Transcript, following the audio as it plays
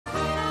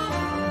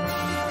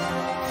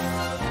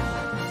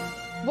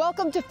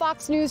Welcome to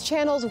Fox News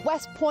Channel's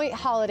West Point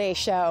Holiday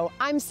Show.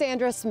 I'm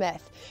Sandra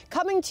Smith,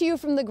 coming to you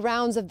from the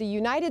grounds of the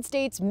United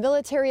States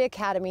Military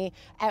Academy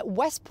at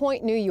West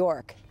Point, New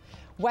York.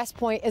 West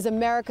Point is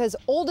America's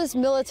oldest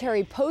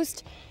military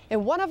post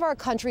and one of our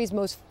country's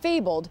most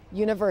fabled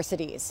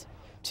universities.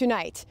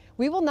 Tonight,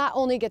 we will not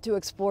only get to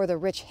explore the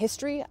rich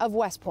history of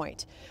West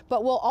Point,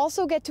 but we'll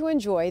also get to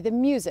enjoy the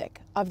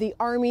music of the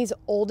Army's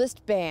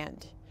oldest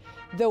band.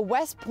 The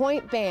West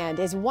Point Band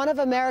is one of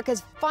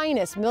America's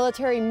finest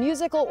military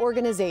musical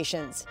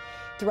organizations.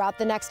 Throughout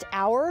the next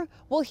hour,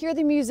 we'll hear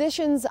the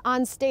musicians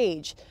on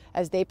stage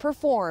as they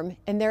perform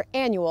in their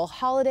annual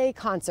holiday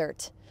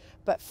concert.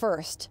 But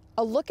first,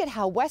 a look at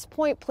how West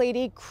Point played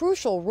a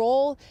crucial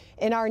role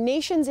in our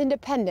nation's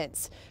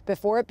independence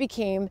before it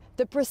became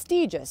the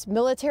prestigious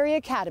military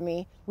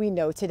academy we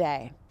know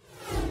today.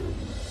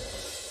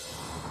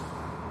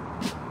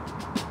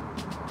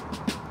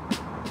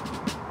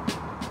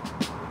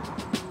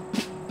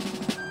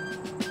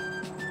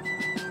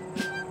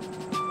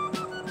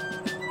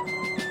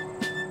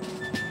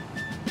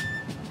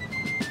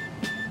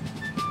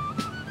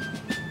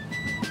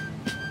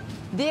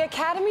 The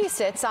Academy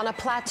sits on a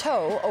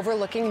plateau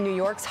overlooking New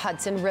York's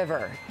Hudson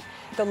River.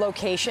 The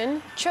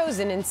location,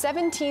 chosen in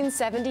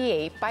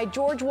 1778 by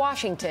George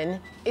Washington,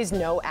 is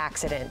no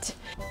accident.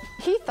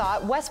 He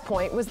thought West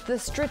Point was the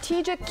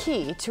strategic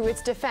key to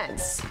its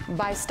defense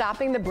by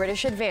stopping the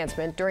British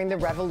advancement during the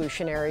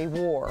Revolutionary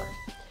War.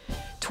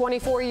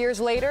 24 years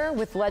later,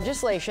 with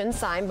legislation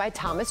signed by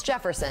Thomas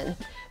Jefferson,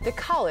 the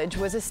college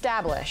was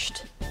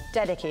established,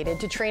 dedicated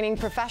to training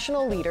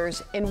professional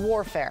leaders in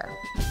warfare.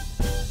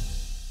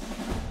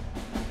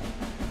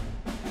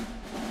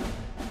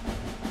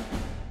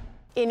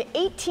 In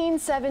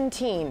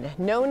 1817,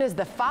 known as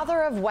the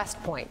father of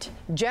West Point,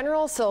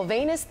 General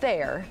Sylvanus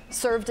Thayer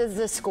served as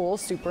the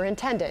school's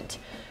superintendent,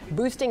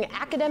 boosting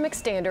academic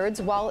standards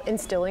while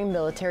instilling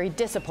military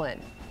discipline.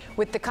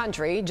 With the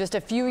country just a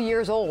few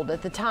years old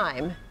at the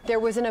time, there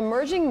was an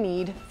emerging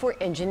need for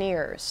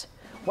engineers.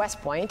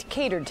 West Point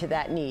catered to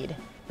that need,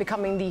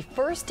 becoming the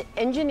first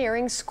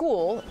engineering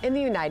school in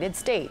the United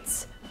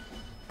States.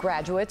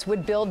 Graduates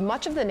would build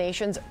much of the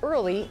nation's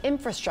early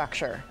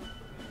infrastructure.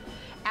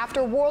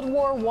 After World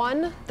War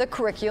I, the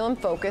curriculum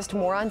focused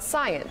more on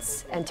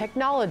science and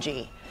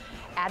technology,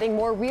 adding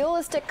more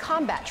realistic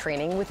combat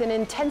training with an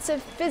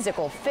intensive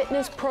physical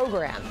fitness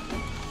program.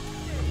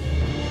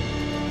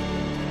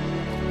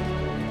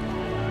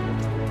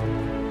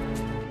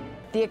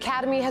 The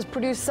Academy has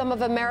produced some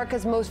of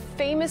America's most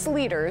famous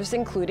leaders,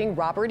 including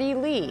Robert E.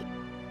 Lee,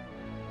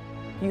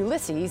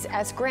 Ulysses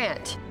S.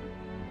 Grant,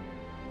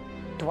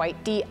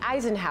 Dwight D.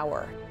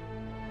 Eisenhower,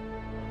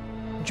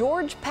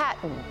 George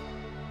Patton,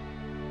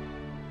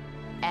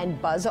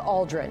 and Buzz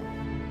Aldrin.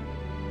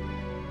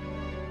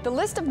 The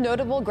list of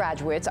notable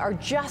graduates are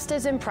just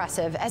as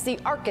impressive as the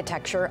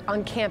architecture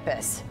on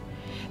campus.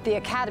 The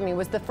Academy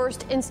was the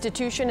first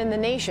institution in the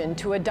nation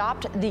to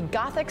adopt the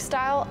Gothic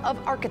style of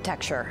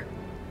architecture.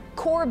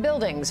 Core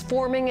buildings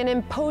forming an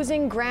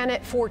imposing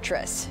granite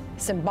fortress,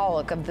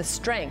 symbolic of the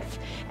strength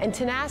and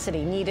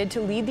tenacity needed to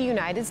lead the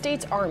United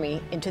States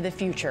Army into the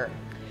future.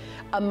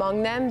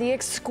 Among them, the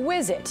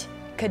exquisite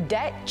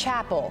Cadet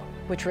Chapel,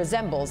 which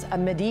resembles a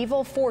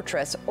medieval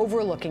fortress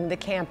overlooking the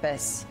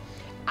campus.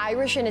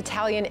 Irish and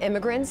Italian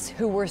immigrants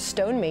who were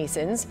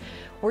stonemasons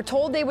were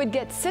told they would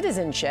get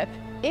citizenship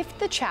if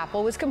the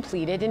chapel was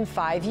completed in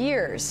 5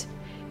 years.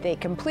 They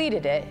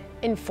completed it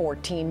in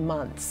 14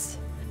 months.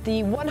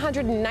 The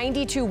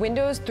 192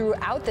 windows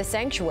throughout the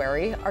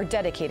sanctuary are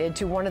dedicated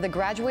to one of the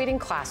graduating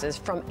classes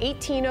from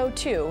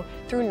 1802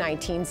 through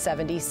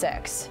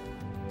 1976.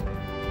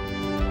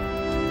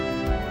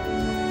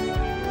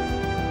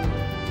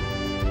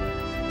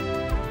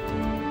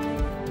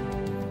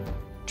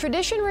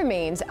 Tradition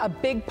remains a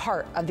big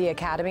part of the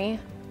Academy,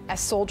 as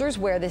soldiers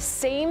wear the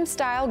same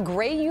style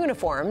gray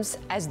uniforms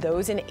as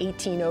those in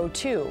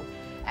 1802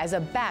 as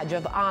a badge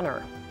of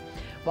honor,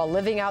 while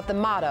living out the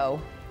motto,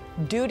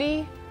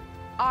 duty,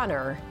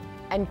 honor,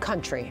 and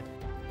country.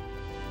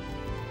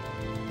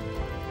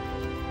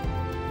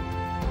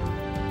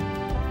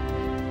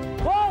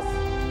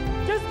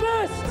 Class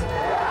dismissed!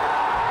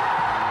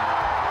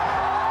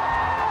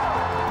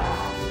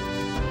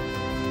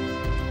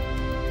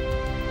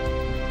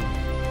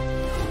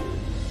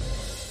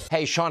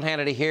 Hey, Sean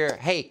Hannity here.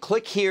 Hey,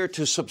 click here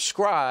to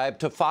subscribe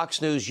to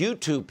Fox News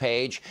YouTube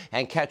page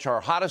and catch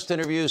our hottest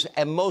interviews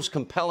and most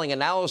compelling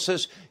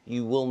analysis.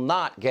 You will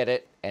not get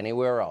it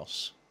anywhere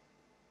else.